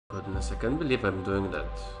Goodness, I can't believe I'm doing that.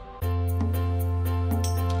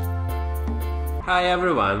 Hi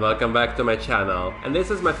everyone, welcome back to my channel. And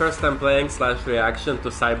this is my first time playing / reaction to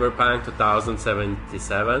Cyberpunk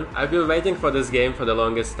 2077. I've been waiting for this game for the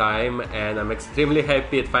longest time and I'm extremely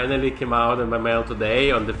happy it finally came out in my mail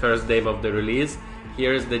today on the first day of the release.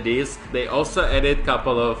 Here's the disc. They also added a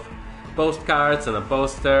couple of postcards and a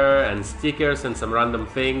poster and stickers and some random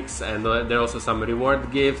things, and there are also some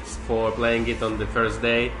reward gifts for playing it on the first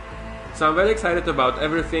day. So I'm very excited about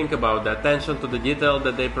everything, about the attention to the detail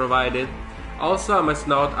that they provided. Also, I must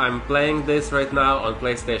note I'm playing this right now on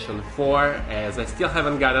PlayStation 4, as I still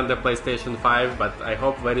haven't gotten the PlayStation 5, but I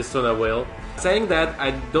hope very soon I will. Saying that,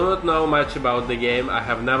 I do not know much about the game, I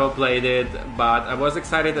have never played it, but I was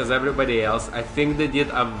excited as everybody else. I think they did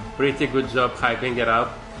a pretty good job hyping it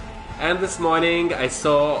up. And this morning I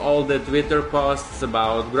saw all the Twitter posts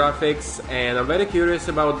about graphics, and I'm very curious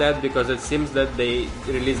about that because it seems that they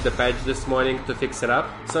released the patch this morning to fix it up.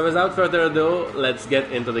 So without further ado, let's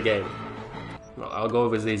get into the game. Well, I'll go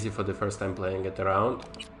with easy for the first time playing it around.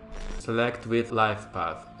 Select with life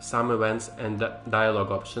path. Some events and dialogue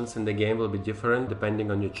options in the game will be different depending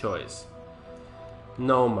on your choice.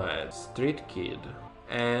 Nomad, Street Kid,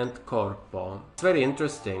 and Corp. It's very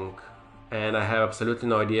interesting. And I have absolutely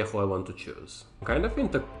no idea who I want to choose. I'm kind of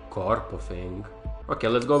into Corp thing. Okay,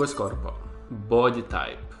 let's go with Corp. Body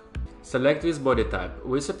type. Select this body type.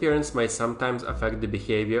 This appearance may sometimes affect the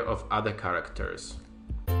behavior of other characters.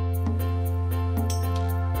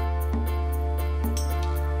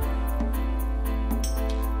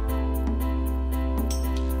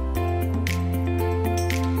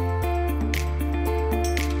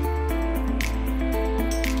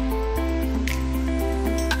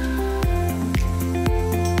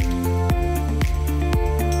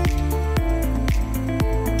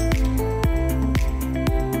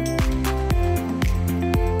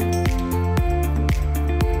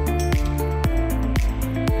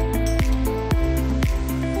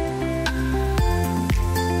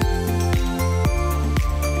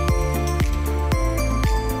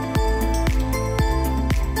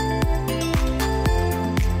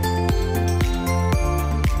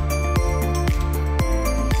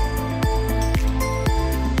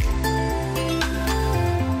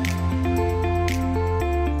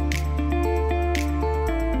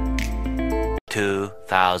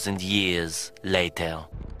 Years later.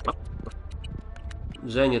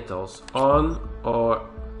 Genitals on or...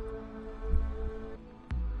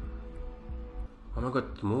 Oh my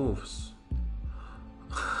god, it moves.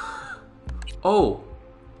 Oh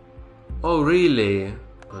really?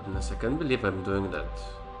 Goodness, I can't believe I'm doing that.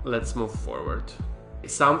 Let's move forward.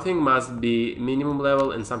 Something must be minimum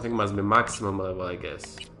level and something must be maximum level, I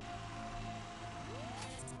guess.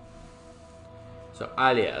 So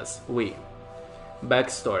alias, we.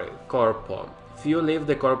 Backstory, Corp. Few leave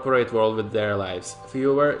the corporate world with their lives,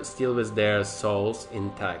 fewer still with their souls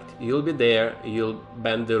intact. You'll be there, you'll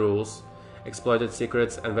bend the rules, exploited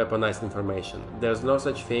secrets and weaponized information. There's no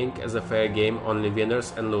such thing as a fair game, only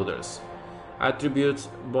winners and losers. Attributes,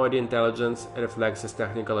 body intelligence, reflexes,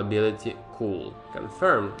 technical ability, cool.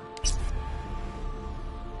 Confirm.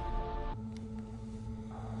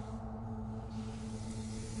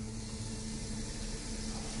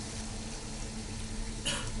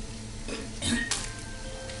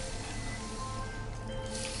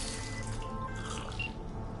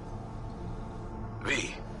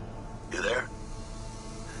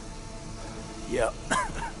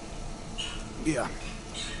 Yeah,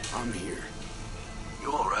 I'm here.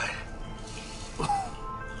 You alright?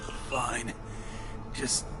 Fine.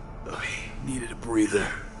 Just needed a breather.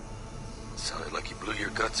 Sounded like you blew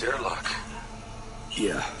your guts airlock.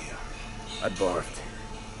 Yeah. I barfed.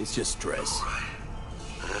 It's just stress. Alright.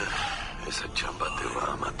 Esa chamba te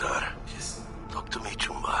va a matar. Just talk to me,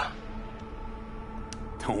 chumba.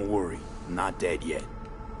 Don't worry, I'm not dead yet.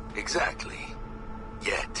 Exactly.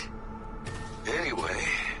 Yet. Anyway,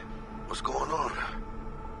 what's going on?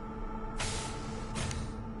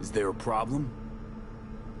 Is there a problem?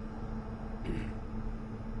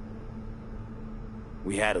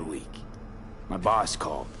 We had a leak. My boss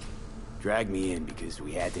called. Dragged me in because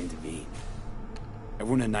we had to intervene.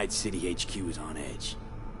 Everyone in Night City HQ is on edge.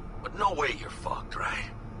 But no way you're fucked,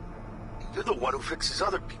 right? You're the one who fixes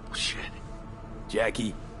other people's shit.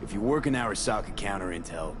 Jackie, if you work in Arasaka counter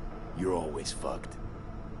intel, you're always fucked.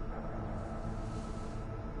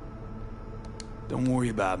 Don't worry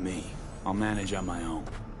about me. I'll manage on my own.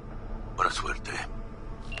 Buena suerte.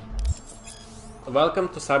 Welcome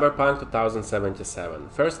to Cyberpunk 2077.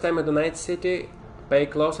 First time in the Night City? Pay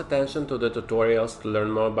close attention to the tutorials to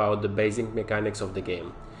learn more about the basic mechanics of the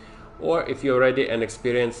game. Or if you're already an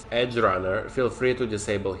experienced edge runner, feel free to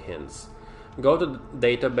disable hints. Go to the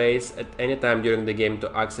database at any time during the game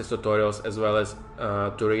to access tutorials as well as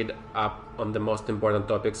to read up on the most important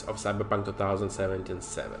topics of Cyberpunk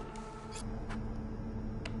 2077.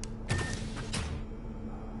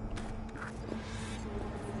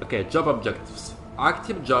 Okay, job objectives.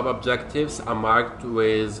 Active job objectives are marked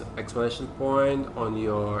with exclamation point on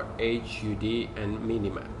your HUD and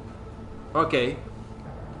minimap. Okay,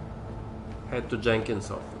 head to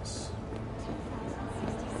Jenkins' office.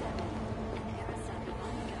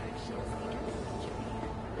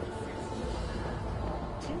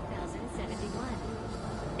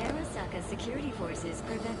 Security forces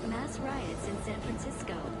prevent mass riots in San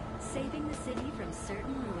Francisco, saving the city from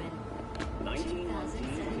certain ruin.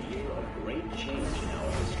 1970, a great change in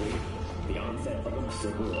our history. The onset of a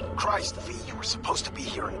civil war. Christ, V, you were supposed to be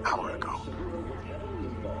here an hour ago.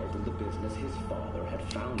 Involved in the business his father had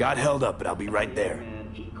founded. Got held up, but I'll be right there.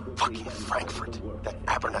 Fucking Frankfurt. That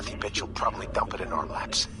Abernathy bitch will probably dump it in our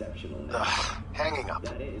laps. Ugh, hanging up.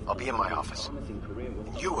 I'll be in my office.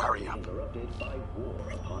 You hurry up.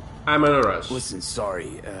 I'm in a rush. Listen,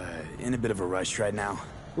 sorry, in a bit of a rush right now.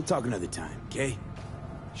 We'll talk another time, okay?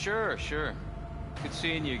 Sure. Good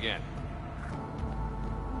seeing you again.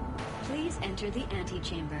 Please enter the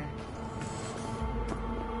antechamber.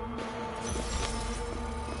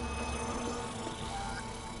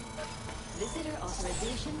 Visitor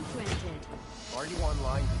authorization granted. Are you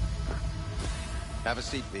online? Have a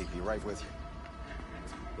seat, V. Be right with you.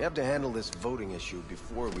 We have to handle this voting issue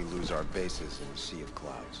before we lose our bases in a sea of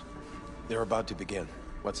clouds. They're about to begin.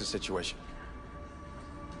 What's the situation?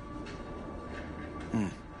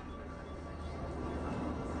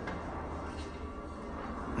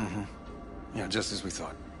 Yeah, just as we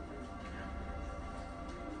thought.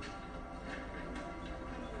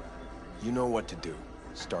 You know what to do.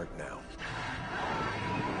 Start now.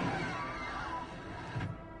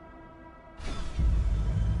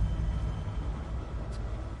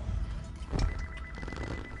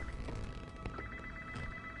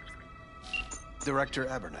 Director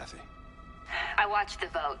Abernathy. I watched the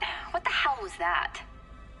vote. What the hell was that?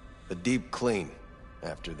 A deep clean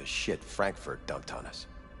after the shit Frankfurt dumped on us.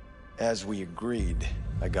 As we agreed,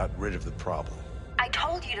 I got rid of the problem. I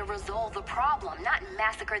told you to resolve the problem, not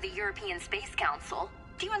massacre the European Space Council.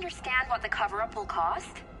 Do you understand what the cover-up will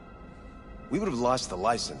cost? We would have lost the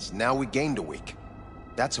license. Now we gained a week.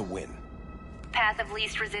 That's a win. Path of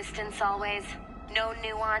least resistance always. No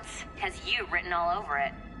nuance. Has you written all over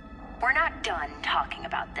it. We're not done talking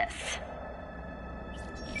about this.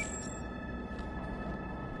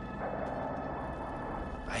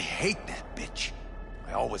 I hate that bitch.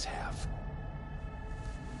 I always have.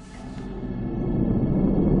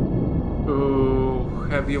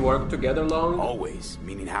 Have you worked together long? Always,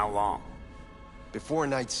 meaning how long? Before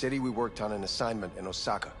Night City, we worked on an assignment in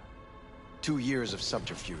Osaka. 2 years of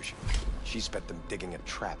subterfuge. She spent them digging a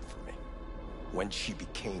trap for me. When she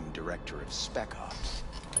became director of Spec Ops.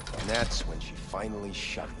 And that's when she finally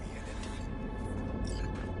shot me in it.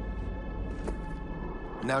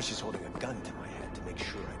 Now she's holding a gun to my head to make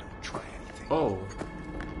sure I don't try anything. Oh.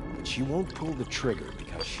 But she won't pull the trigger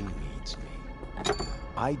because she needs me.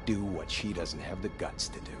 I do what she doesn't have the guts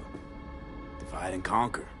to do. Divide and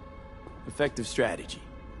conquer. Effective strategy.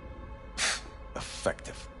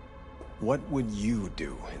 Effective. What would you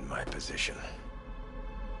do in my position?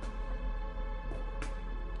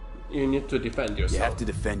 You need to defend yourself. You have to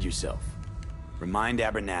defend yourself. Remind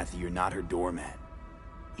Abernathy you're not her doormat.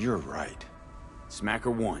 You're right. Smack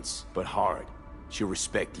her once, but hard. She'll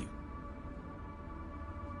respect you.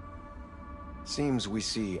 Seems we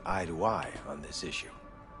see eye to eye on this issue.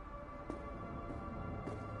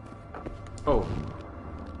 Oh.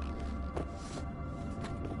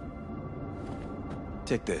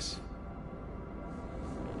 Take this.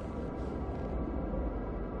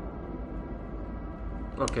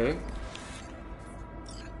 Okay.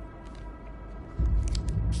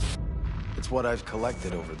 It's what I've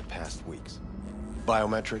collected over the past weeks.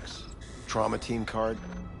 Biometrics, trauma team card,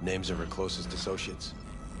 names of her closest associates.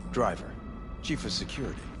 Driver, chief of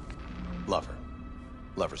security, lover,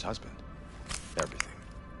 lover's husband, everything.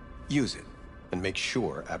 Use it, and make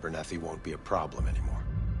sure Abernathy won't be a problem anymore.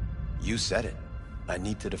 You said it. I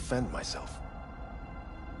need to defend myself.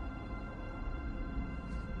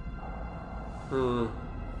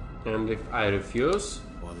 And if I refuse?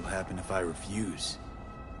 What'll happen if I refuse?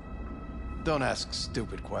 Don't ask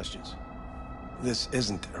stupid questions. This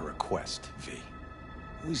isn't a request, V.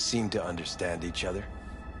 We seem to understand each other.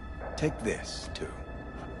 Take this, too.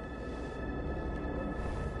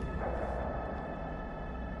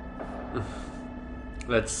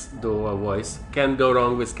 Let's do a voice. Can't go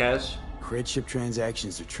wrong with cash. Credit ship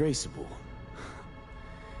transactions are traceable.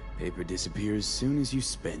 Paper disappears as soon as you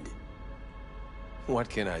spend it. What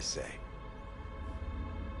can I say?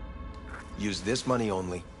 Use this money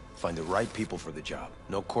only, find the right people for the job,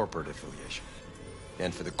 no corporate affiliation.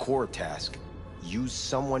 And for the core task, use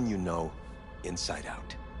someone you know inside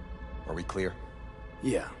out. Are we clear?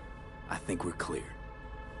 Yeah, I think we're clear.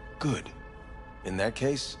 Good. In that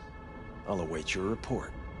case, I'll await your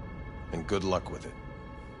report. And good luck with it.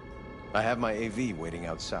 I have my AV waiting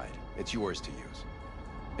outside. It's yours to use.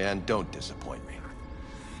 And don't disappoint me.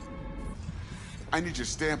 I need your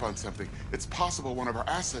stamp on something. It's possible one of our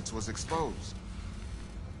assets was exposed.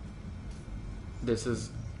 This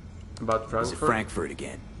is about Frankfurt? Is it Frankfurt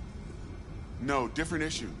again? No, different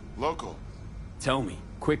issue. Local. Tell me,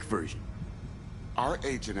 quick version. Our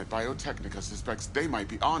agent at Biotechnica suspects they might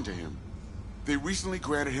be onto him. They recently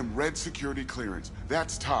granted him red security clearance.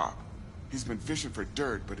 That's top. He's been fishing for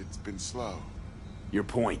dirt, but it's been slow. Your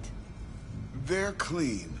point? They're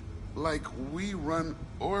clean. Like we run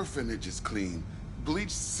orphanages clean.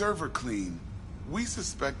 Bleached server clean. We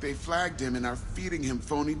suspect they flagged him and are feeding him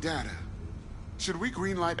phony data. Should we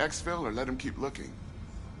greenlight exfil or let him keep looking?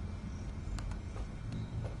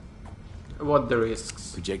 What the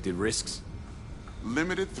risks? Projected risks?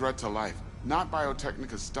 Limited threat to life. Not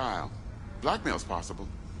Biotechnica's style. Blackmail's possible.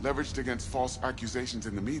 Leveraged against false accusations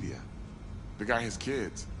in the media. The guy has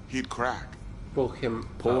kids. He'd crack. Pull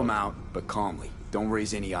him out, but calmly. Don't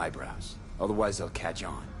raise any eyebrows. Otherwise they'll catch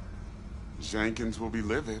on. Jenkins will be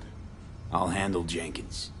livid. I'll handle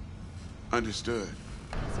Jenkins. Understood.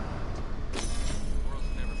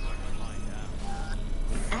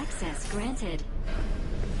 Access granted.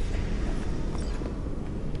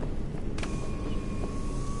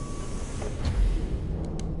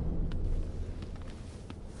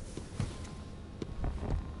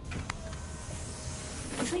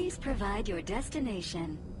 Please provide your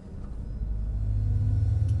destination.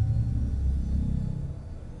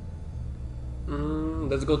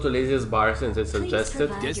 Let's go to Lizzie's bar since it's Please suggested.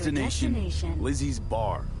 provide your destination. Lizzie's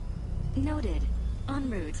bar. Noted. En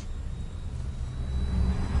route.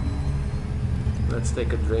 Let's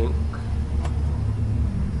take a drink.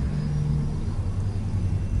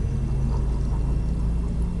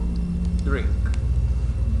 Drink.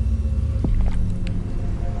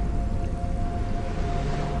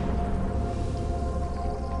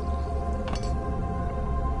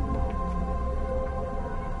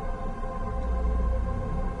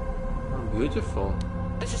 Beautiful.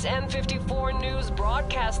 This is N54 News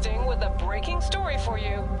broadcasting with a breaking story for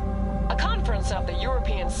you. A conference of the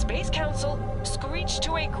European Space Council screeched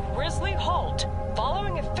to a grisly halt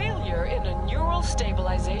following a failure in a neural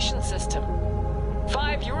stabilization system.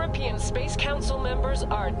 5 European Space Council members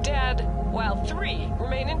are dead, while 3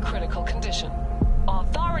 remain in critical condition.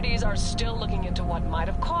 Authorities are still looking into what might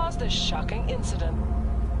have caused this shocking incident.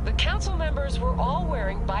 The council members were all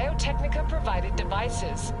wearing Biotechnica-provided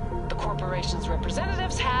devices. The corporation's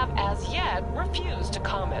representatives have, as yet, refused to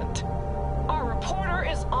comment. Our reporter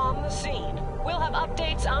is on the scene. We'll have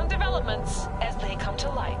updates on developments as they come to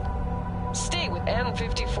light. Stay with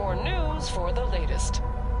N54 News for the latest.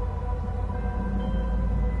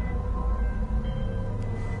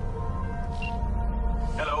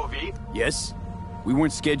 Hello, V. Yes? We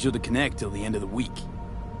weren't scheduled to connect till the end of the week.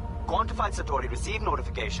 Quantified Satori received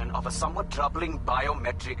notification of a somewhat troubling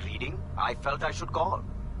biometric reading. I felt I should call.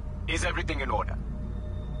 Is everything in order?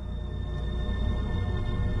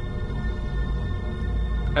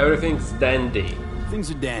 Everything's dandy.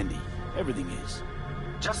 Things are dandy. Everything is.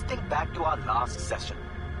 Just think back to our last session.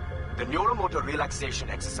 The neuromotor relaxation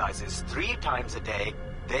exercises 3 times a day.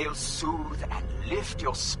 They'll soothe and lift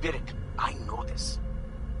your spirit. I know this.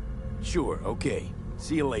 Sure, okay.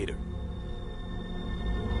 See you later.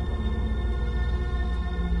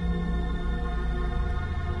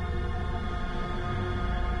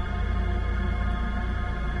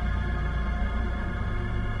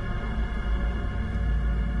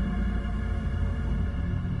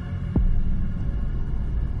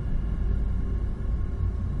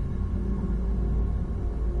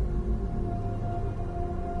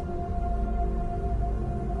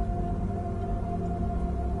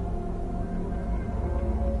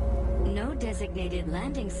 Designated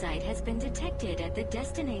landing site has been detected at the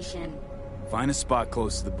destination. Find a spot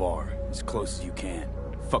close to the bar, as close as you can.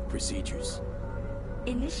 Fuck procedures.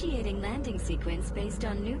 Initiating landing sequence based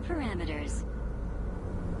on new parameters.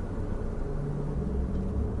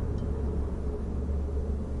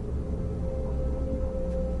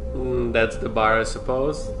 That's the bar, I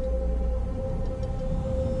suppose.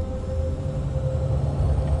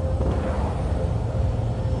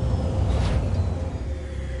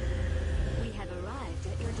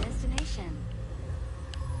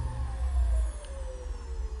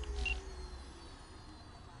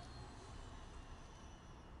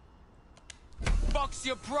 What's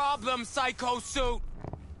your problem, psycho suit?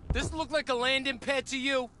 This look like a landing pad to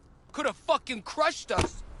you? Could have fucking crushed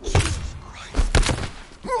us. Jesus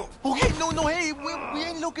Christ. Okay, no, hey, we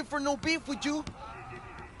ain't looking for no beef with you.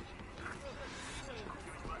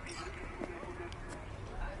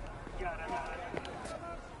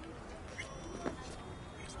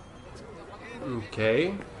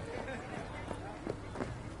 Okay.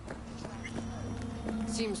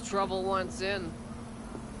 Seems trouble wants in.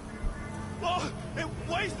 Oh,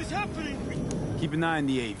 why is this happening? Keep an eye on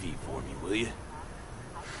the AV for me, will you?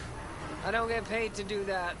 I don't get paid to do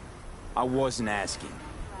that. I wasn't asking.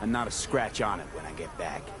 I'm not a scratch on it when I get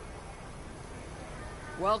back.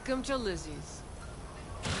 Welcome to Lizzie's.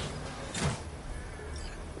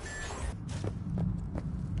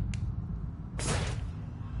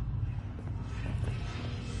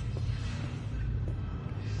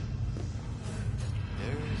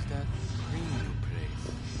 There's that cream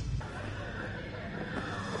place.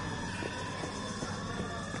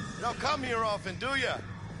 You don't come here often, do ya?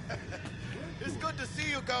 It's good to see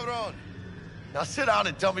you, cabron. Now sit down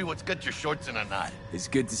and tell me what's got your shorts in a knot. It's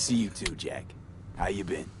good to see you too, Jack. How you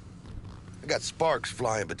been? I got sparks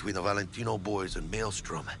flying between the Valentino boys and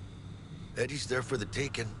Maelstrom. Eddie's there for the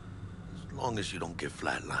taking, as long as you don't get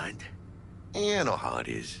flatlined. You know how it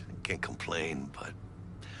is. Can't complain, but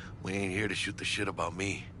we ain't here to shoot the shit about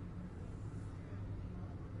me.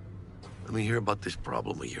 Let me hear about this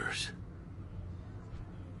problem of yours.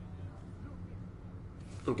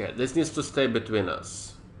 Okay, this needs to stay between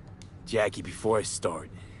us. Jackie, before I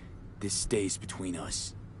start, this stays between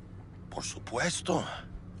us. Por supuesto.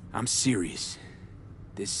 I'm serious.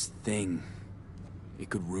 This thing,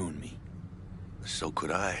 it could ruin me. So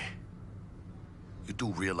could I. You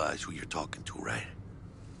do realize who you're talking to, right?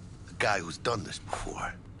 The guy who's done this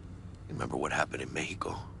before. You remember what happened in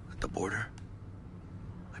Mexico, at the border?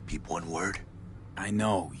 I peep one word. I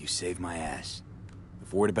know, you saved my ass.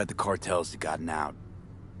 If word about the cartels had gotten out.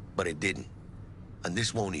 But it didn't. And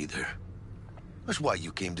this won't either. That's why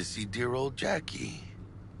you came to see dear old Jackie.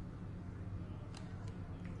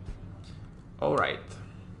 All right.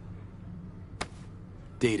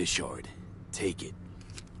 Data shard. Take it.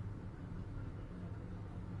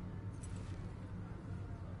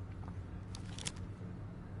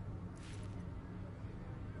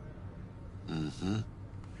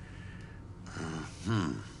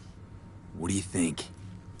 What do you think?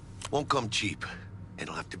 Won't come cheap.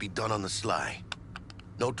 It'll have to be done on the sly.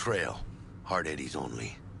 No trail. Hard eddies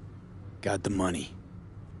only. Got the money.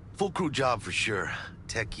 Full crew job for sure.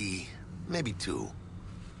 Techie, maybe two.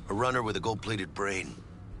 A runner with a gold-plated brain.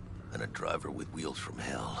 And a driver with wheels from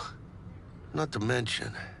hell. Not to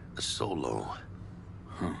mention, a solo.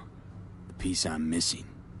 Huh. The piece I'm missing.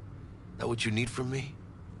 That what you need from me?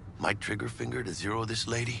 My trigger finger to zero this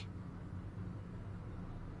lady?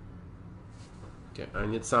 Okay, I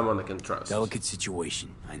need someone I can trust. Delicate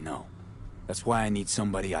situation, I know. That's why I need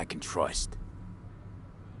somebody I can trust.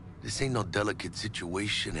 This ain't no delicate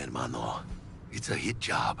situation, hermano. It's a hit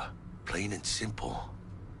job. Plain and simple.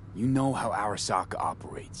 You know how Arasaka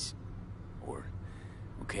operates. Or,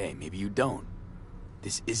 okay, maybe you don't.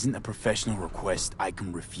 This isn't a professional request I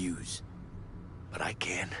can refuse. But I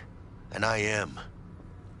can. And I am.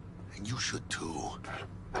 And you should too.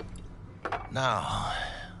 Now,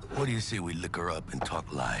 what do you say we liquor up and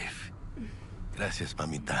talk life? Gracias,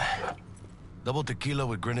 mamita. Double tequila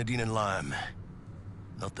with grenadine and lime.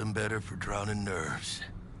 Nothing better for drowning nerves.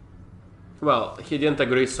 Well, he didn't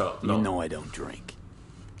agree, so no. You know I don't drink.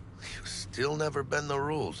 You still never bend the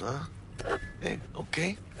rules, huh? Hey,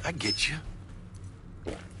 okay, I get you.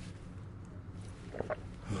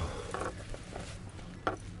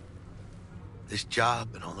 This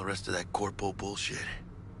job and all the rest of that corpo bullshit,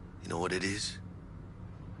 you know what it is?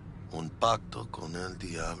 Un pacto con el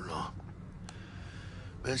diablo.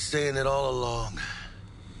 Been saying it all along.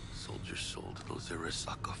 Sold your soul to those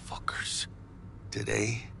Arasaka fuckers.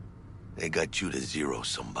 Today, they got you to zero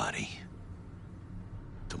somebody.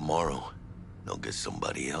 Tomorrow, they'll get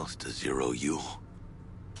somebody else to zero you.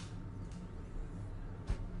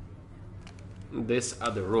 These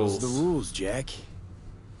are the rules. Those are the rules, Jack.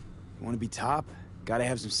 You want to be top? Gotta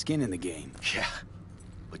have some skin in the game. Yeah,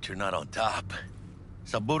 but you're not on top.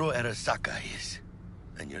 Saburo Arasaka is.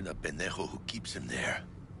 And you're the pendejo who keeps him there.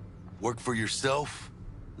 Work for yourself,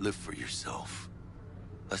 live for yourself.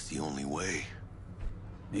 That's the only way.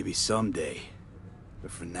 Maybe someday.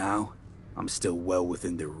 But for now, I'm still well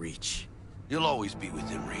within their reach. You'll always be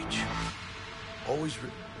within reach. Always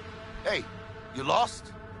Hey, you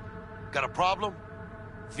lost? Got a problem?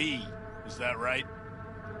 V, is that right?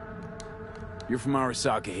 You're from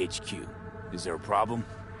Arasaka HQ. Is there a problem?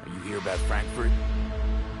 Are you here about Frankfurt?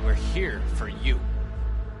 we're here for you.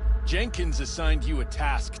 Jenkins assigned you a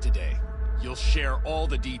task today. You'll share all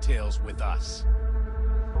the details with us.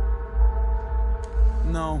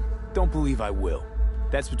 No, don't believe I will.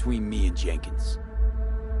 That's between me and Jenkins.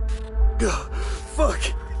 Ugh, fuck!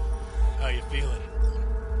 How you feeling?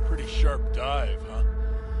 Pretty sharp dive, huh?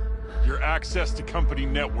 Your access to company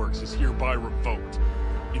networks is hereby revoked.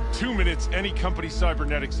 In 2 minutes, any company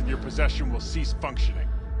cybernetics in your possession will cease functioning.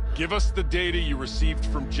 Give us the data you received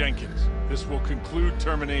from Jenkins. This will conclude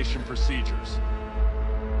termination procedures.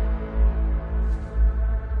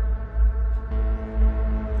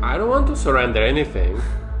 I don't want to surrender anything.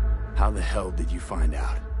 How the hell did you find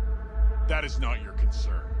out? That is not your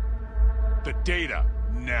concern. The data,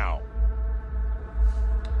 now.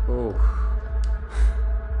 Oh.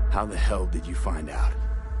 How the hell did you find out?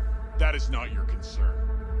 That is not your concern.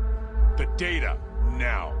 The data,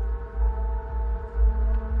 now.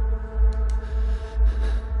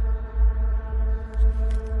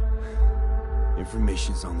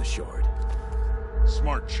 Information's on the shard.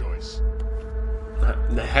 Smart choice.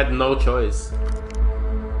 They had no choice.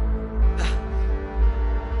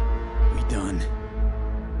 We done?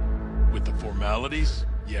 With the formalities,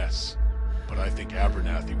 yes. But I think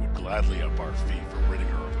Abernathy would gladly up our fee for ridding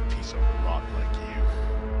her of a piece of rot like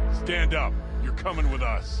you. Stand up. You're coming with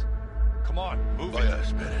us. Come on, move it.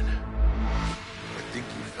 Yes, man. I think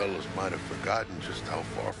you fellows might have forgotten just how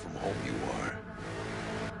far from home you are.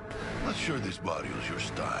 Not sure this barrio's your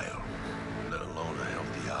style, let alone a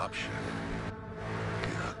healthy option.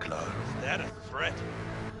 Queda claro. Is that a threat?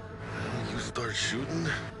 Well, you start shooting,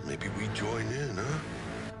 maybe we join in, huh?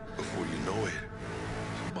 Before you know it,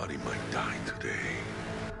 somebody might die today.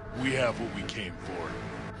 We have what we came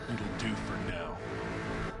for. It'll do for now.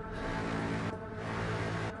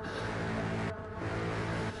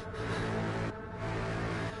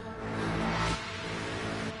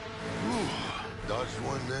 Dodged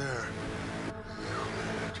one there.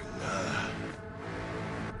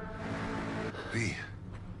 V,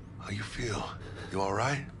 how you feel? You all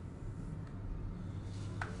right?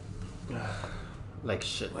 Like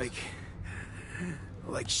shit.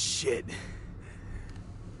 Like shit.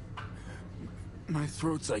 My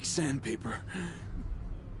throat's like sandpaper.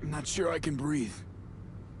 I'm not sure I can breathe.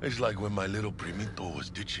 It's like when my little primito was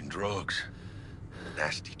ditching drugs.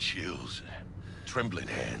 Nasty chills, trembling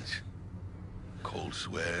hands. Cold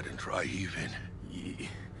sweat and dry heaving.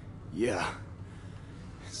 Yeah.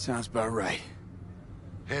 Sounds about right.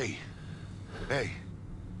 Hey.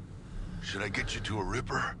 Should I get you to a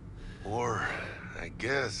Ripper? Or, I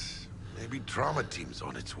guess, maybe Trauma Team's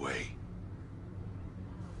on its way.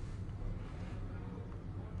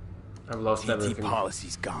 I've lost everything.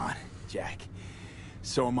 policy's gone, Jack.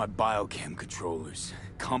 So are my biochem controllers.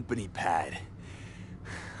 Company pad.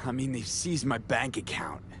 I mean, they've seized my bank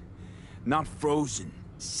account. Not frozen,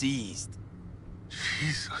 seized.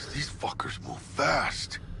 Jesus, these fuckers move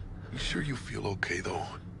fast. You sure you feel okay, though?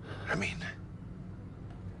 I mean...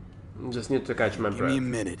 Just need to catch my breath. Give me a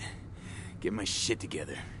minute. Get my shit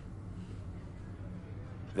together.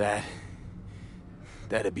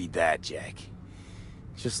 That'd be that, Jack.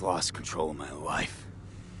 Just lost control of my life.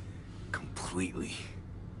 Completely.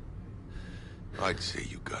 I'd say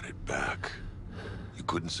you got it back. You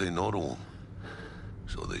couldn't say no to them.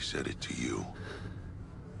 So they said it to you.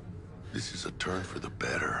 This is a turn for the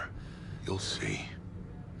better. You'll see.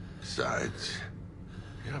 Besides,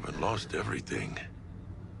 you haven't lost everything.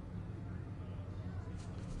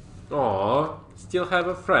 Aw, still have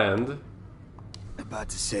a friend. About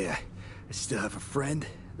to say I still have a friend?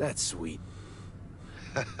 That's sweet.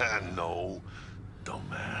 No,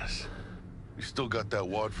 dumbass. You still got that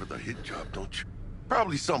wad for the hit job, don't you?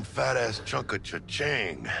 Probably some fat-ass chunk of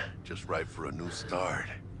cha-ching, just right for a new start.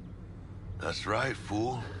 That's right,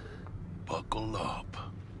 fool. Buckle up.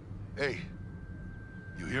 Hey,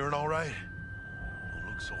 you hearing all right? Don't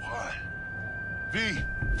look so hot. V!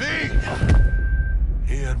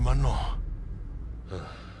 Hey, hermano.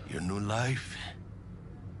 Your new life,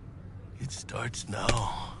 it starts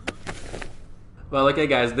now. Well, okay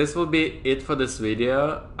guys, this will be it for this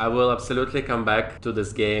video. I will absolutely come back to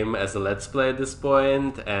this game as a let's play at this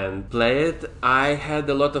point and play it. I had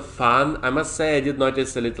a lot of fun. I must say I did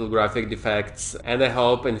notice a little graphic defects and I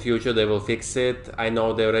hope in future they will fix it. I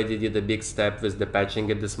know they already did a big step with the patching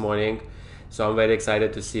it this morning. So I'm very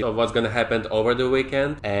excited to see what's gonna happen over the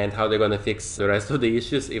weekend and how they're gonna fix the rest of the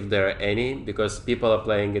issues, if there are any, because people are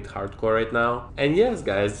playing it hardcore right now. And yes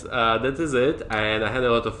guys, that is it, and I had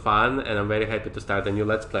a lot of fun and I'm very happy to start a new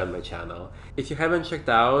Let's Play on my channel. If you haven't checked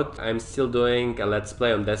out, I'm still doing a Let's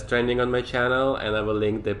Play on Death Stranding on my channel, and I will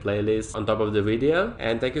link the playlist on top of the video.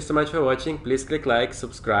 And thank you so much for watching. Please click like,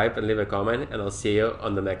 subscribe and leave a comment, and I'll see you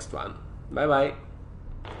on the next one. Bye bye!